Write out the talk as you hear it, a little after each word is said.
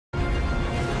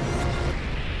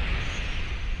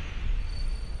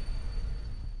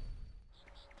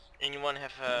Anyone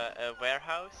have a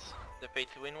warehouse? The pay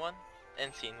to win one?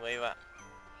 Unseen, where you at?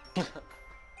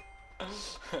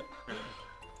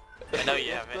 I know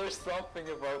you have it. If there's something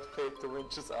about pay to win,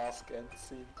 just ask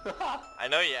Unseen. I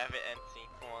know you have it, Unseen,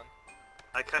 come on.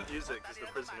 I can't use it because the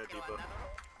prisoner debuff.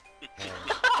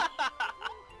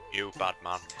 You bad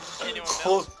man. Anyone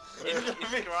else? Is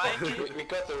crying? we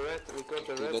got the red,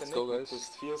 let's and go, it guys.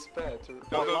 just feels bad.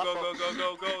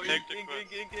 Go,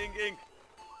 ink.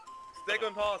 Stack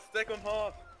on horse,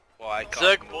 Well, I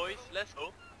can't. Zerg boys, let's go.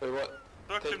 Wait, what?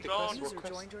 Truck Take him the down. quest, what User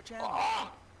quest? joined your channel.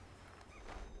 Ah!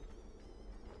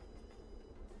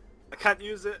 I can't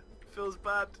use it, it feels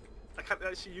bad. I can't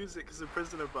actually use it because of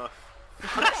prisoner buff. For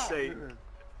fuck's sake.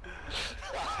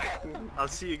 I'll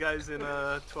see you guys in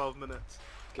 12 minutes.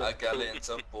 I galleons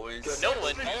up, boys. No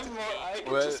one. I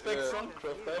can Well, just make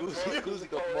Suncraft. Who's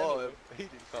got more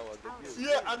heating power than you?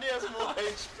 Yeah, and he has more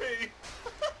HP.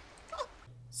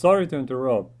 Sorry to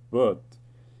interrupt, but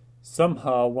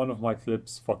somehow one of my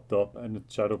clips fucked up and the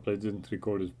Shadowplay didn't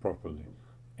record it properly.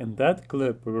 In that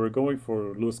clip we were going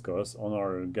for Luskas on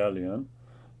our galleon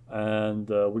and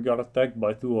we got attacked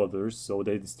by two others, so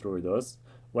they destroyed us.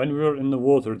 When we were in the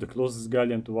water, the closest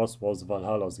galleon to us was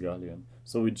Valhalla's galleon.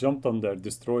 So we jumped on there,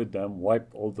 destroyed them,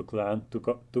 wiped all the clan,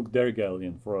 took their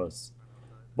galleon for us.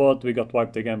 But we got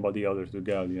wiped again by the other two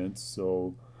galleons,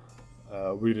 so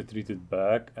we retreated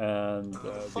back and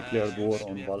declared war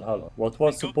on Valhalla. What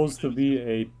was supposed to be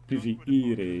a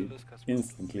PvE raid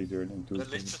instantly turned into a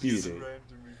PvP raid.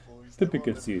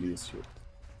 Typical serious shit.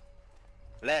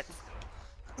 Let's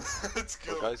Let's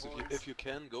go, Guys, boys. if you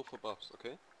can, go for buffs,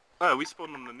 okay? Oh, we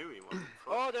spawned on the newie one.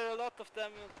 Oh, there are a lot of them.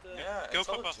 Yeah, Go I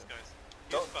for told buffs, you. guys.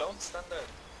 Don't stand there.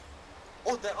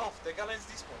 Oh, they're off. The galleons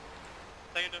despawn.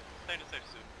 Stay in the safe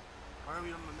zone. Why are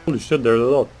we on the newie? Holy shit, there's a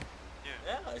lot.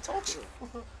 Yeah, I told you.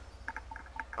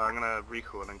 I'm gonna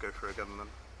recall and go for a gun then.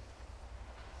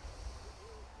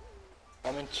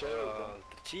 I'm in jail.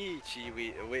 GG,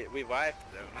 we wiped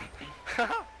them.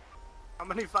 How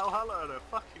many Valhalla are there?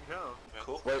 Fucking hell.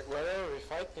 Cool. Wait, why are we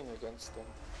fighting against them?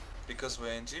 Because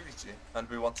we're in GvG and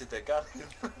we wanted their galleon.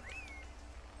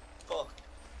 Fuck.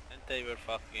 And they were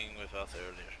fucking with us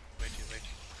earlier. Wait.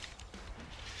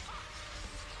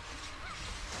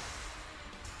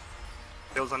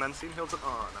 Heals on unseen, heals on.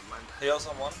 Oh, never mind. Heals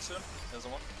on one soon. Heals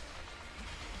on one.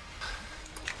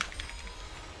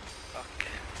 Fuck.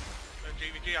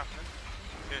 GvG happening.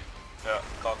 Yeah,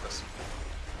 carcass.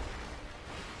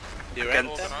 You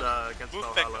Against, reckon? against Move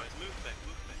back, Valhalla. guys. Move back.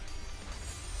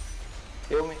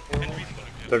 Heal me, heal And me. respawn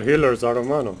again. Their healers are of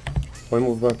mana. Why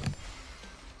move back?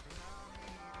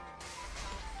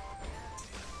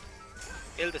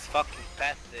 Kill this fucking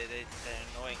pet, they're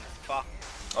annoying as fuck.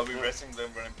 Are we racing them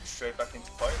running straight back into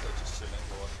fight or just chilling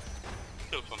for what?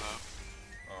 Kill for now.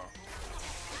 Oh.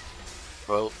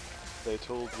 Well, they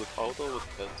told with auto with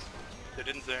pets. They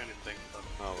didn't say anything, but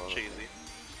Oh well. cheesy.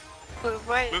 But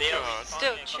wait, Move They your are heart.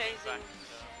 still respawning and coming chasing. back,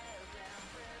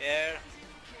 so Yeah.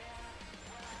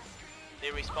 they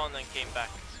respawned and came back,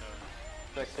 so...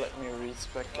 Back, let me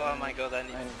respec. Oh my god, I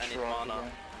need shrub mana.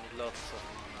 again. I need lots of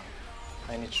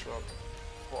mana. I need shrub.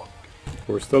 Fuck.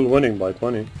 We're still winning by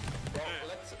 20. Well,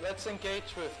 let's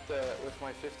engage with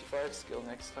my 55 skill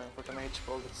next time for the mage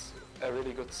ball. It's a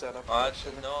really good setup.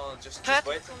 actually. No, just Pat,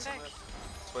 wait come until back.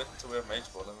 wait until we have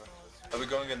mage ball. Are we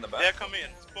going in the back? They're coming in.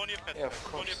 Spawn your pets. Yeah, of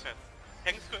Spawn your course. pets.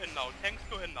 Tanks go in now. Tanks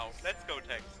go in now. Let's go,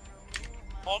 tanks.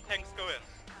 All tanks go in.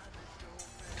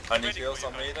 I need Ready heals for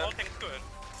on you me guys. then. All tanks go in.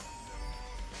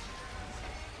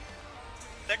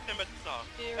 Stack them at the start.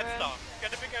 Here, At start.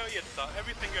 Get a big area at start.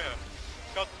 Everything go in.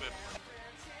 God Swift.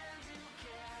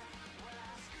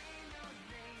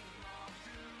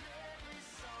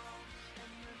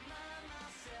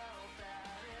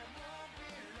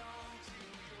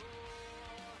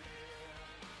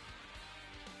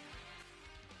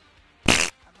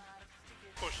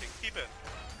 Pushing. Keep it.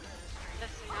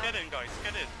 Listen Get up. in, guys.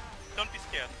 Get in. Don't be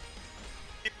scared.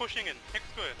 Keep pushing in. Tanks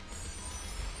go in.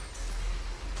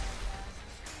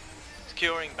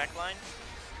 Securing backline.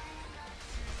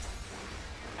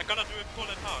 I'm gonna do it pull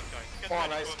it hard, guys. Get Oh, ready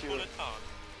nice for cue. pull it hard.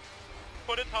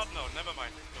 Pull it hard now, never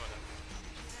mind. Ignore that.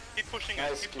 Keep pushing in,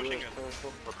 Nice keep skill, pushing in.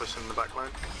 purple. We're pushing the back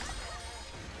line.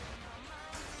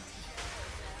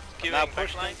 Skewing Now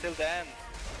push backline. them till the end.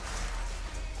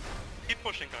 Keep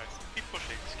pushing, guys. Keep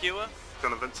pushing. Skewer.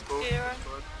 Got invincible. Here.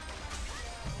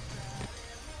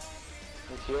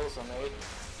 Need heals on 8.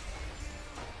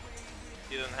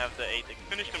 You don't have the 8 again.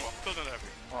 Finish them off, kill them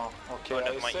every. Oh, okay. Oh,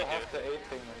 never I mind, still you do have it. the 8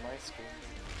 thing on my screen.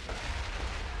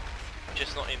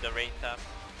 Just not in the raid tab.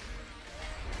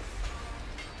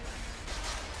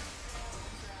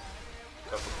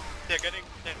 They're coming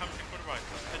for the right.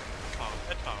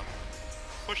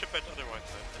 at otherwise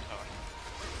side, the tower.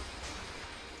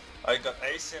 I got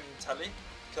Ace in tally.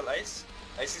 Kill Ace.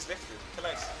 Ace is lifted. Kill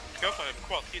Ace. Go for him,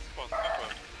 quad, he's quad, go for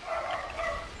him.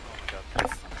 Oh my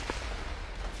god.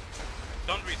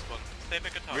 Don't respawn, stay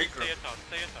back at tower, Regroup. stay at tower,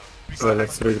 stay at tower. So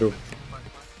let's regroup.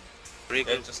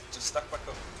 Yeah, just stack back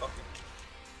up. Okay.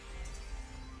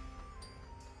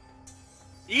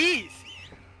 Easy!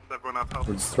 Everyone have health.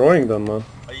 We're destroying them, man.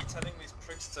 Are you telling these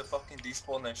pricks to fucking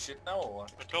despawn their shit now or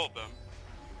what? I told them.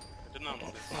 I denounced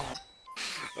it.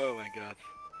 Oh my god.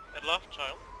 At last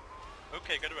child.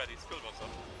 Okay, get ready, skill boss up.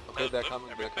 Okay, Help they're them,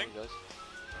 coming, everything. guys.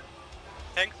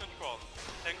 Tanks and front.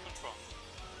 Tanks and front.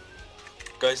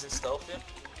 Guys in stealth here?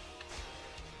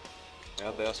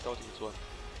 Yeah, they are scouting as well.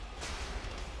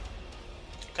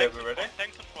 Okay, we ready?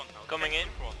 Tanks in front now. Coming tanks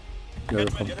in. front. Yeah,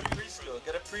 Get come. Get a pre-skill,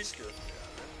 get a pre-skill.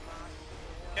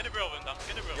 Get a whirlwind up,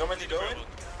 get a whirlwind. You want me to get a go in?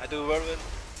 whirlwind. I do whirlwind.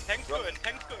 Tanks go in,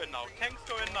 tanks go in now, tanks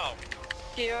go in now.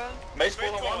 Here, Mage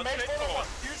Straight ball on one, forward, mage straight ball on forward.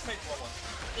 one. Huge mage ball on one.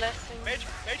 blessing. Mage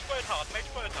for it hard, mage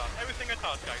for it hard. Everything at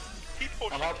hard, guys. Keep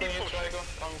pushing, I'm helping keep you, pushing. Trigon.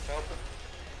 Come help it.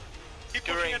 Keep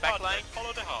During pushing at hard, backline. guys.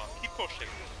 Follow the hard. Keep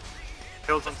pushing.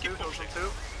 Hills on Keep 2, hills on pushing.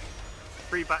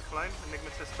 2. 3 backline,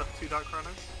 Enigmatist left 2 Dark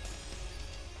Chronos.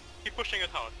 Keep pushing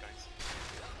it hard, guys.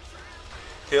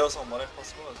 Heals on one if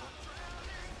possible as well.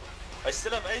 I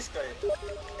still have Ace guy.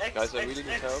 X, Guys, I X, really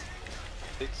need X. help.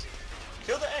 Six.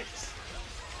 Kill the X.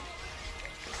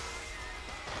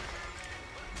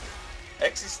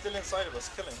 X is still inside of us,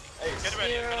 kill him. Ace. Get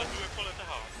ready, I'm Zero. gonna do a pull at the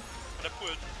hard. I'm gonna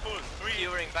pull. 3,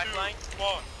 Curing 2, backline.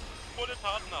 1. Pull it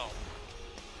hard now.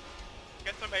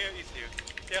 Get some AoEs here.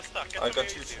 They're stuck, get I some got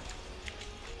AoEs you. here.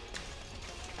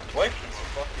 Wait, you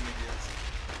fucking idiots.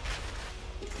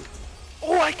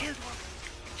 Oh, I killed one!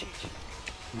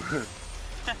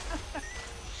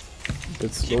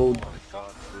 It's slowed.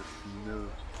 God, this noob.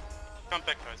 Come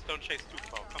back, guys. Don't chase too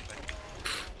far. Come back.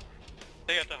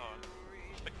 Stay at the hard.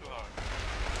 Back to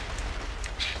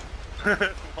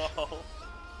hard. Wow.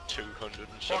 270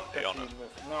 Fuck that on it. team.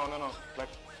 No. Like,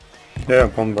 Yeah,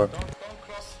 come back. don't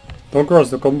cross. Don't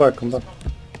cross, come back, come back.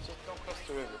 Just don't cross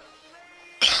the river.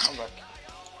 Come back.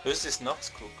 Who's this Nox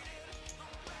cook?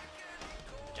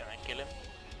 Can I kill him?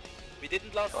 We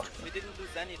didn't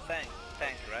lose any tank,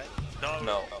 right? No.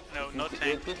 No We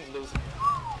tank. didn't lose.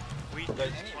 We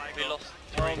We lost.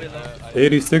 Oh, we lost.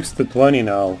 86 to 20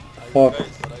 now. Fuck.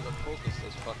 Guys, But I got focused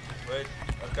as fuck. wait.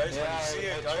 Guys, Yeah, when you see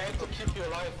I a guy... tried to keep you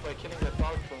alive by killing that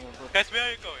Dark Chrono, but Guys, where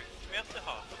are you going? Where's the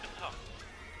hard? Look at the hard.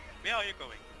 Where are you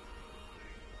going?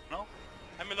 No?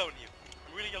 I'm alone here.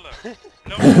 I'm really alone.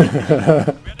 No.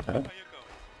 Where the fuck are you going?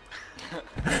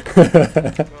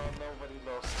 no, nobody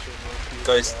lost.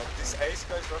 Guys, this Ace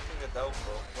guy's rocking the down,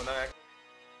 bro. When I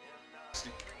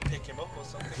actually pick him up or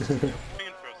something. Bring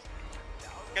in first.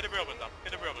 Get a whirlwind up.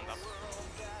 Get a whirlwind up.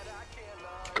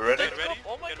 Ready? Get ready.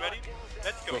 Oh my Get God. ready.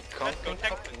 Let's go. Wait, Let's go. can't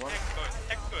Text pick it. up Text good.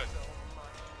 Text good.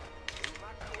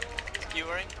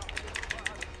 Skewering.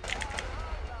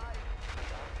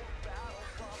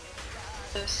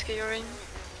 Skewering,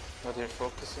 But you're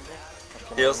focusing here.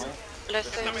 Okay, Heals. never mind. There's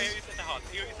some blessing. AoEs at the heart.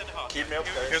 AoEs at the heart. Keep me up,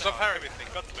 AoEs guys. at Here's the up, heart. Everything.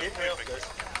 Got the Keep me up, perfect. guys.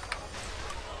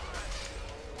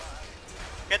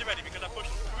 Get ready. We're gonna push.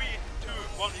 3, 2,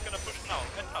 1. We're gonna push now.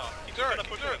 At hard. Keep gonna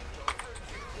push in.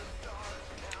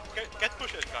 Get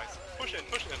push in, guys. Push in.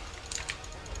 Push in.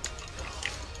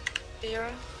 Here,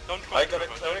 Don't cross I got the a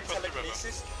river. cleric Don't cross the river.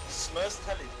 telekinesis. Smurfs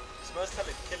tele. Smurfs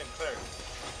tele. Kill him, cleric.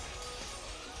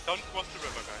 Don't cross the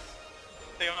river, guys.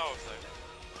 Stay on our side.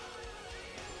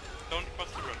 Don't cross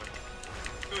the river.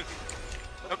 Too easy.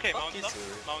 Okay, mount is up.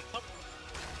 it? Mount up.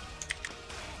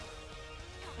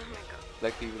 oh my god.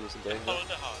 Black people isn't there. Follow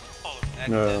the heart. Follow.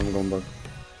 Yeah, I'm going back.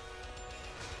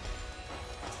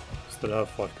 Still have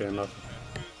 5k left.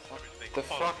 Everything. The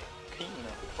Follow. fuck,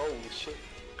 Pina. Holy shit.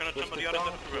 Gonna With jump on the the other side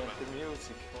of donkey the river. and the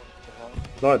music. What the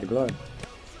hell? Glide.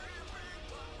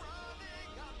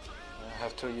 I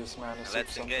have to use mana.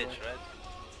 Let's engage, right?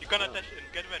 You're gonna dash in.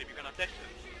 Get ready. We're gonna dash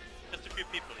in. Just a few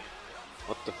people here.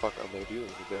 What the fuck are they doing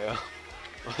there?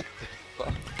 What the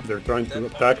fuck? They're trying to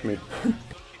attack me.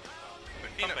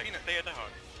 Come back. Stay at the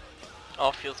heart.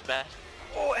 Oh, feels bad.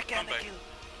 Oh, I Come can't back. kill.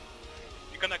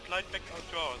 You're gonna glide back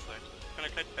to our side. You're gonna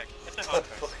glide back. At the That heart,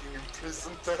 guys. fucking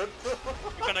imprisoned dead.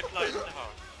 You're gonna glide at the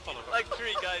heart. Follow us. Like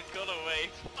 3 guys got away.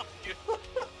 Fuck you.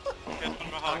 Get from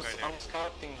the heart guy I'm there.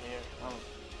 scouting here. I'm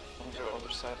on the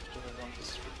other side of the river on the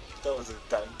street. That was a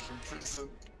dank imprison.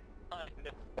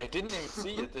 I didn't even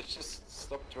see it. It just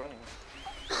stopped running.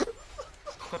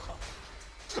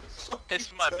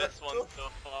 It's my best one so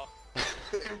far.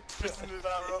 Imprisoned in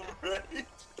our own raid.